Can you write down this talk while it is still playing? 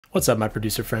What's up, my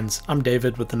producer friends? I'm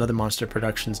David with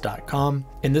anothermonsterproductions.com.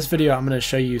 In this video, I'm going to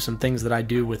show you some things that I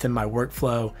do within my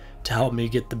workflow to help me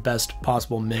get the best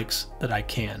possible mix that I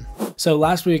can. So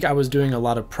last week I was doing a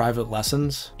lot of private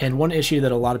lessons, and one issue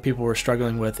that a lot of people were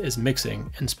struggling with is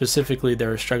mixing, and specifically they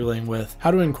were struggling with how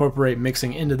to incorporate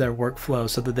mixing into their workflow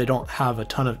so that they don't have a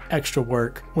ton of extra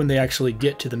work when they actually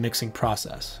get to the mixing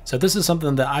process. So this is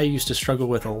something that I used to struggle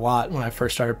with a lot when I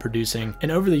first started producing, and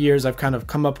over the years I've kind of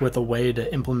come up with a way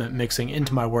to implement mixing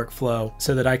into my workflow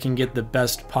so that I can get the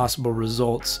best possible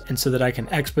results and so that I can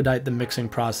expedite the mixing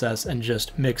process and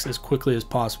just mix as quickly as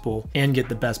possible and get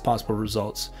the best possible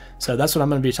results. So that's what I'm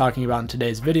going to be talking about in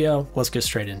today's video. Let's get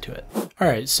straight into it.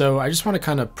 Alright, so I just want to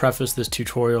kind of preface this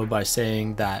tutorial by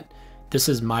saying that this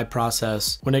is my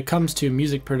process when it comes to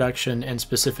music production and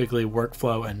specifically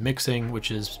workflow and mixing,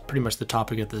 which is pretty much the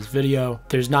topic of this video.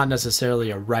 There's not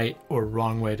necessarily a right or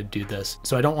wrong way to do this.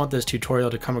 So I don't want this tutorial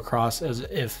to come across as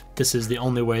if this is the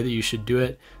only way that you should do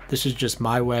it. This is just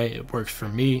my way, it works for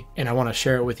me, and I want to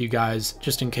share it with you guys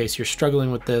just in case you're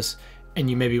struggling with this and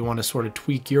you maybe want to sort of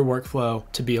tweak your workflow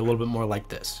to be a little bit more like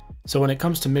this. So when it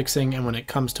comes to mixing and when it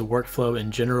comes to workflow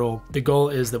in general, the goal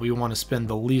is that we want to spend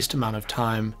the least amount of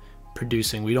time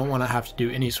producing. We don't want to have to do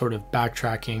any sort of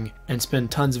backtracking and spend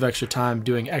tons of extra time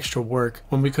doing extra work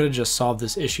when we could have just solved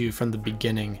this issue from the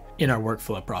beginning in our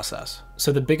workflow process.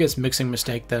 So the biggest mixing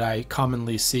mistake that I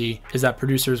commonly see is that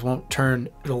producers won't turn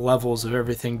the levels of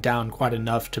everything down quite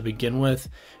enough to begin with,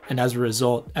 and as a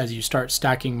result, as you start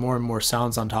stacking more and more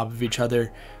sounds on top of each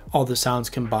other, all the sounds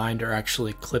combined are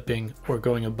actually clipping or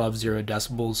going above 0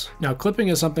 decibels. Now, clipping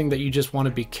is something that you just want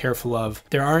to be careful of.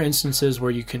 There are instances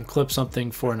where you can clip something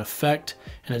for an effect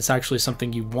and it's actually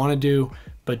something you want to do,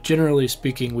 but generally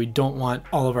speaking, we don't want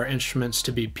all of our instruments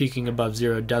to be peaking above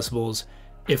 0 decibels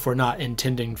if we're not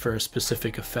intending for a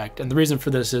specific effect. And the reason for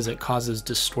this is it causes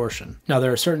distortion. Now,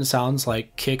 there are certain sounds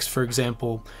like kicks, for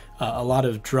example. A lot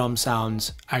of drum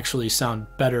sounds actually sound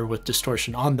better with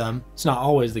distortion on them. It's not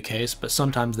always the case, but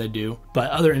sometimes they do.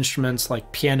 But other instruments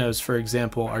like pianos, for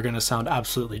example, are going to sound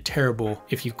absolutely terrible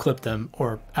if you clip them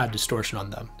or add distortion on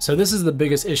them. So this is the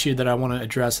biggest issue that I want to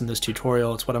address in this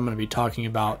tutorial. It's what I'm going to be talking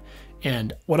about.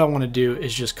 And what I want to do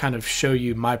is just kind of show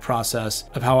you my process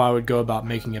of how I would go about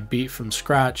making a beat from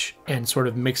scratch and sort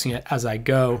of mixing it as I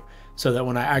go, so that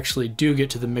when I actually do get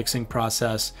to the mixing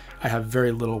process, I have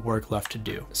very little work left to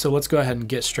do. So let's go ahead and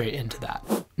get straight into that.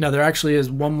 Now, there actually is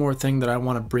one more thing that I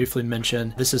want to briefly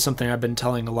mention. This is something I've been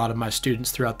telling a lot of my students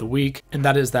throughout the week, and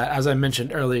that is that, as I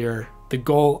mentioned earlier, the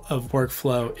goal of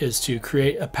workflow is to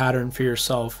create a pattern for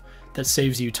yourself that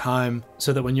saves you time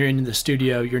so that when you're in the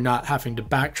studio, you're not having to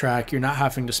backtrack, you're not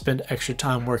having to spend extra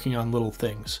time working on little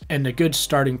things. And a good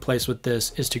starting place with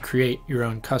this is to create your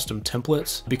own custom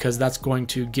templates, because that's going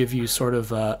to give you sort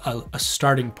of a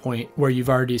starting point where you've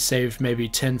already saved maybe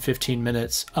 10-15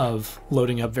 minutes of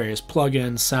loading up various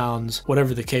plugins, sounds,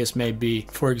 whatever the case may be.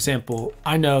 For example,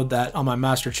 I know that on my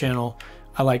master channel,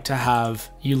 I like to have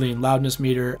Ulean loudness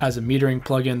meter as a metering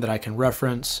plugin that I can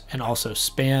reference and also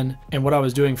span. And what I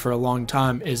was doing for a long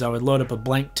time is I would load up a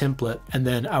blank template and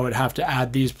then I would have to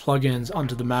add these plugins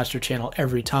onto the master channel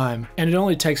every time. And it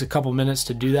only takes a couple minutes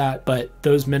to do that, but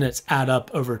those minutes add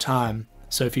up over time.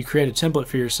 So if you create a template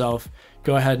for yourself,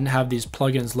 go ahead and have these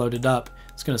plugins loaded up.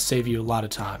 It's going to save you a lot of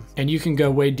time. And you can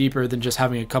go way deeper than just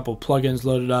having a couple plugins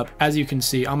loaded up. As you can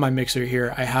see on my mixer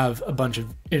here, I have a bunch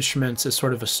of instruments as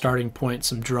sort of a starting point,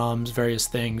 some drums, various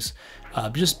things,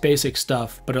 just basic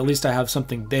stuff, but at least I have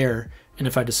something there. And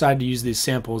if I decide to use these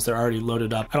samples, they're already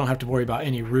loaded up. I don't have to worry about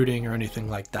any routing or anything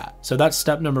like that. So that's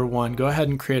step number one. Go ahead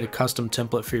and create a custom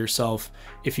template for yourself.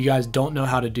 If you guys don't know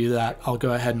how to do that, I'll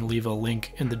go ahead and leave a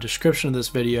link in the description of this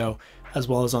video, as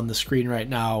well as on the screen right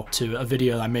now, to a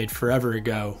video I made forever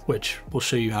ago, which will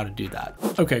show you how to do that.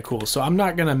 Okay, cool. So I'm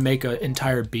not gonna make an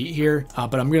entire beat here,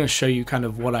 but I'm gonna show you kind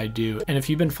of what I do. And if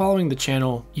you've been following the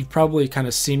channel, you've probably kind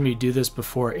of seen me do this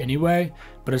before anyway,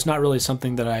 but it's not really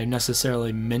something that I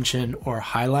necessarily mention or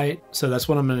highlight. So that's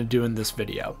what I'm gonna do in this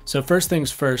video. So first things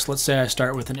first, let's say I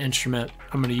start with an instrument.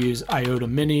 I'm gonna use Iota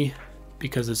Mini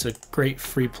because it's a great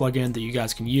free plugin that you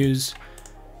guys can use.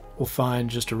 We'll find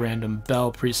just a random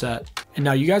bell preset. And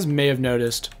now you guys may have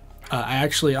noticed, I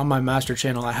actually, on my master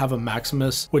channel, I have a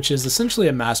Maximus, which is essentially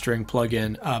a mastering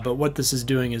plugin, but what this is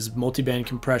doing is multiband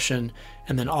compression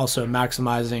and then also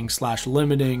maximizing /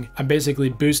 limiting. I'm basically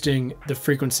boosting the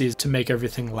frequencies to make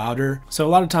everything louder. So a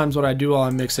lot of times what I do while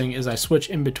I'm mixing is I switch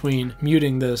in between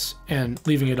muting this and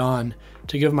leaving it on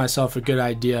to give myself a good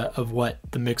idea of what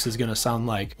the mix is gonna sound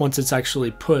like once it's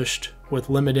actually pushed with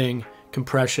limiting,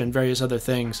 compression, various other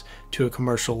things to a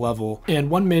commercial level. And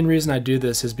one main reason I do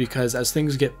this is because as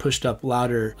things get pushed up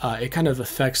louder, it kind of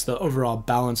affects the overall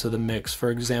balance of the mix.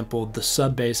 For example, the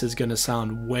sub bass is going to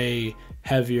sound way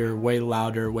heavier, way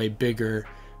louder, way bigger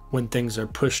when things are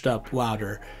pushed up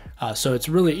louder. So it's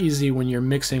really easy when you're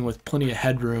mixing with plenty of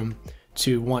headroom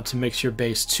to want to mix your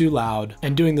bass too loud,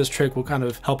 and doing this trick will kind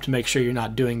of help to make sure you're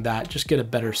not doing that. Just get a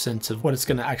better sense of what it's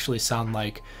going to actually sound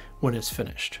like when it's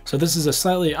finished. So this is a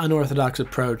slightly unorthodox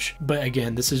approach, but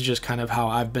again, this is just kind of how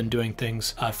I've been doing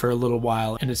things for a little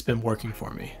while, and it's been working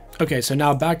for me. Okay, so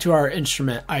now back to our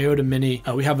instrument, Iota Mini.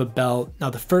 We have a bell. Now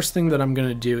the first thing that I'm going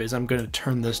to do is I'm going to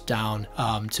turn this down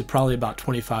to probably about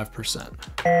 25%.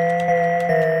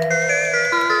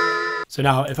 So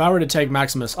now if I were to take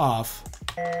Maximus off,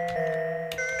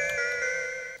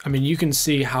 I mean, you can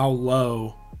see how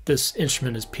low this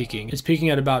instrument is peaking. It's peaking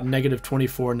at about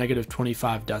 -24,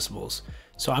 -25 decibels.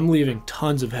 So I'm leaving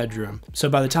tons of headroom. So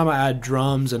by the time I add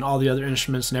drums and all the other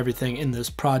instruments and everything in this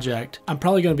project, I'm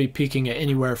probably going to be peaking at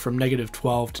anywhere from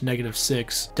 -12 to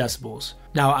 -6 decibels.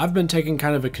 Now, I've been taking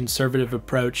kind of a conservative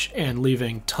approach and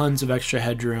leaving tons of extra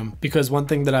headroom, because one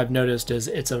thing that I've noticed is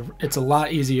it's a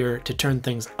lot easier to turn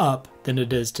things up than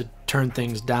it is to turn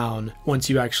things down once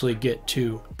you actually get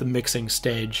to the mixing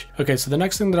stage. Okay, so the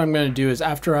next thing that I'm going to do is,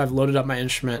 after I've loaded up my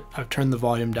instrument, I've turned the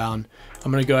volume down,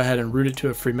 I'm going to go ahead and route it to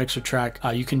a free mixer track.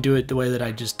 You can do it the way that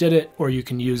I just did it, or you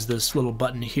can use this little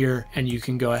button here and you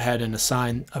can go ahead and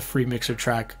assign a free mixer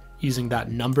track using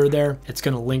that number there. It's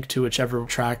going to link to whichever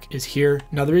track is here.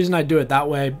 Now the reason I do it that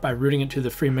way, by routing it to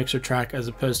the free mixer track as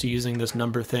opposed to using this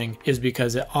number thing, is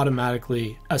because it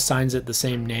automatically assigns it the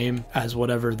same name as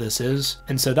whatever this is.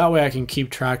 And so that way I can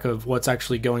keep track of what's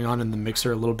actually going on in the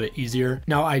mixer a little bit easier.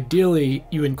 Now ideally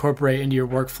you incorporate into your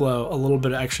workflow a little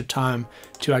bit of extra time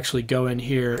to actually go in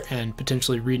here and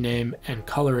potentially rename and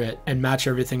color it and match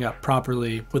everything up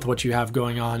properly with what you have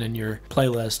going on in your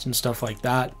playlist and stuff like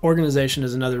that. Organization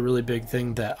is another really big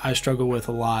thing that I struggle with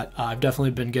a lot. I've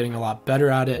definitely been getting a lot better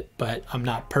at it, but I'm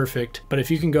not perfect. But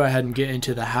if you can go ahead and get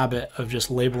into the habit of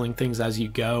just labeling things as you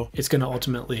go, it's going to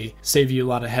ultimately save you a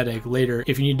lot of headache later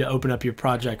if you need to open up your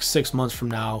project 6 months from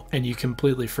now and you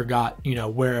completely forgot, you know,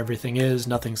 where everything is,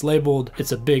 nothing's labeled.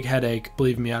 It's a big headache.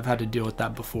 Believe me, I've had to deal with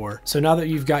that before. So now that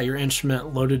you've got your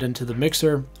instrument loaded into the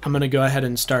mixer, I'm going to go ahead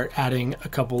and start adding a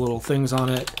couple little things on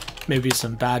it, maybe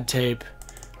some bad tape.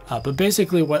 But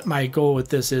basically what my goal with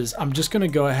this is, I'm just going to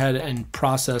go ahead and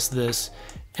process this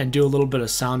and do a little bit of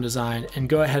sound design and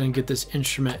go ahead and get this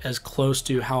instrument as close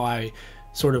to how I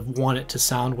sort of want it to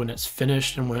sound when it's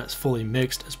finished and when it's fully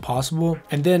mixed as possible.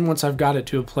 And then once I've got it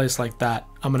to a place like that,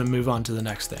 I'm going to move on to the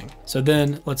next thing. So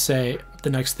then let's say the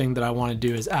next thing that I want to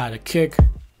do is add a kick.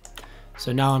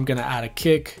 So now I'm going to add a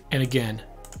kick, and again,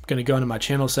 I'm going to go into my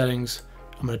channel settings.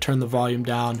 I'm going to turn the volume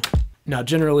down. Now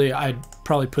generally I'd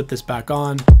probably put this back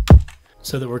on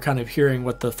so that we're kind of hearing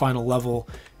what the final level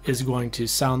is going to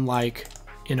sound like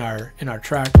in our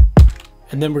track.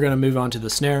 And then we're going to move on to the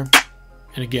snare.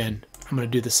 And again, I'm going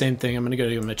to do the same thing. I'm going to go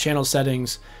to my channel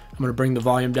settings. I'm going to bring the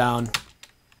volume down.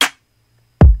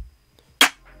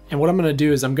 And what I'm going to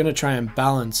do is I'm going to try and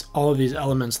balance all of these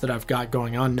elements that I've got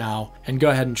going on now and go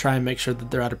ahead and try and make sure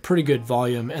that they're at a pretty good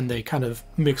volume and they kind of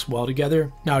mix well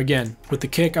together. Now again, with the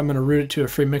kick, I'm going to route it to a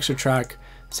free mixer track.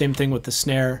 Same thing with the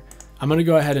snare. I'm going to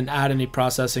go ahead and add any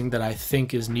processing that I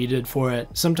think is needed for it.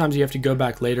 Sometimes you have to go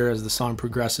back later as the song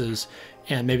progresses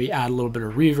and maybe add a little bit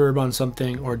of reverb on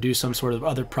something or do some sort of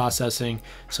other processing,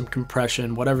 some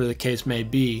compression, whatever the case may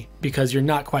be, because you're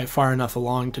not quite far enough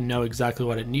along to know exactly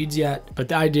what it needs yet. But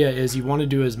the idea is you want to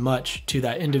do as much to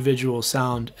that individual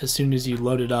sound as soon as you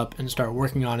load it up and start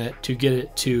working on it to get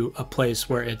it to a place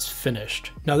where it's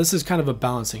finished. Now this is kind of a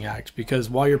balancing act, because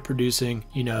while you're producing,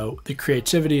 you know, the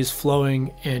creativity is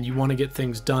flowing and you want to get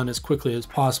things done as quickly as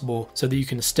possible so that you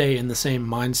can stay in the same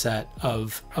mindset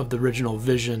of the original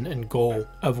vision and goal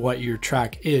of what your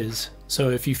track is.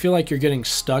 So if you feel like you're getting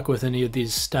stuck with any of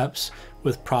these steps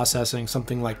with processing,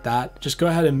 something like that, just go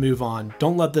ahead and move on.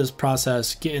 Don't let this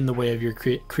process get in the way of your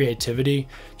creativity.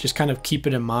 Just kind of keep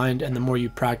it in mind, and the more you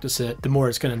practice it, the more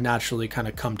it's going to naturally kind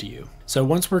of come to you. So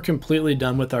once we're completely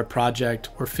done with our project,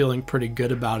 we're feeling pretty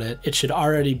good about it. It should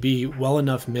already be well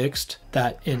enough mixed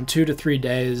that in 2 to 3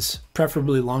 days,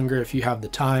 preferably longer if you have the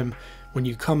time, when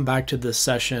you come back to this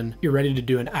session, you're ready to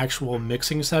do an actual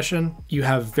mixing session, you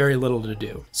have very little to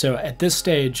do. So at this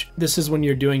stage, this is when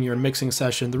you're doing your mixing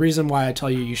session. The reason why I tell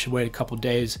you you should wait a couple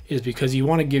days is because you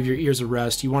want to give your ears a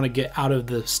rest. You want to get out of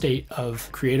the state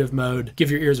of creative mode,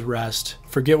 give your ears a rest,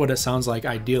 forget what it sounds like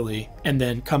ideally, and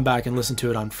then come back and listen to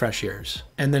it on fresh ears.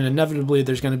 And then inevitably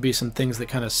there's going to be some things that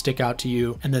kind of stick out to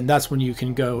you, and then that's when you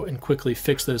can go and quickly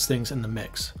fix those things in the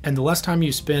mix. And the less time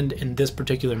you spend in this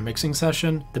particular mixing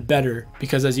session, the better,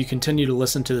 because as you continue to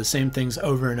listen to the same things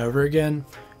over and over again,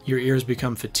 your ears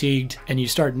become fatigued and you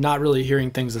start not really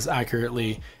hearing things as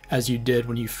accurately as you did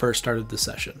when you first started the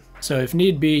session. So if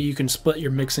need be, you can split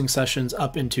your mixing sessions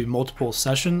up into multiple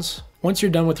sessions. Once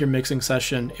you're done with your mixing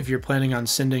session, if you're planning on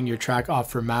sending your track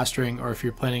off for mastering, or if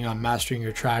you're planning on mastering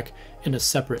your track in a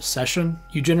separate session,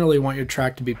 you generally want your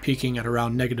track to be peaking at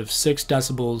around -6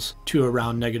 decibels to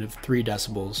around -3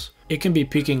 decibels. It can be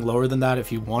peaking lower than that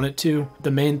if you want it to.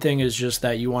 The main thing is just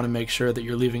that you want to make sure that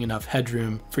you're leaving enough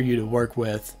headroom for you to work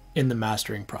with in the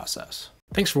mastering process.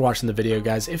 Thanks for watching the video,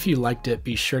 guys. If you liked it,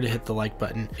 be sure to hit the like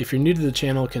button. If you're new to the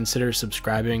channel, consider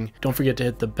subscribing. Don't forget to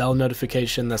hit the bell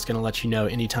notification. That's going to let you know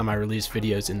anytime I release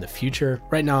videos in the future.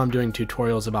 Right now, I'm doing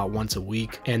tutorials about once a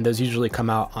week, and those usually come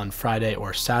out on Friday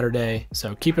or Saturday,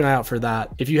 so keep an eye out for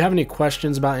that. If you have any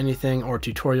questions about anything or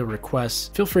tutorial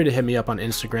requests, feel free to hit me up on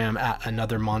Instagram at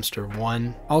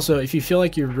anothermonster1. Also, if you feel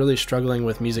like you're really struggling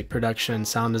with music production,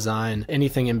 sound design,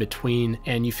 anything in between,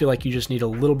 and you feel like you just need a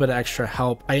little bit of extra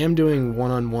help, I am doing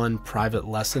one-on-one private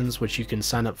lessons, which you can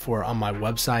sign up for on my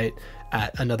website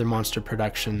at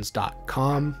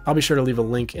anothermonsterproductions.com. I'll be sure to leave a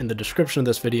link in the description of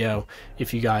this video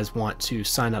if you guys want to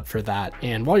sign up for that.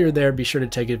 And while you're there, be sure to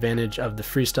take advantage of the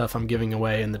free stuff I'm giving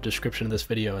away in the description of this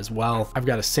video as well. I've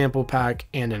got a sample pack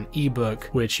and an ebook,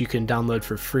 which you can download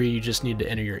for free. You just need to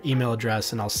enter your email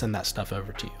address and I'll send that stuff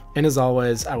over to you. And as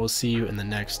always, I will see you in the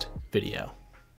next video.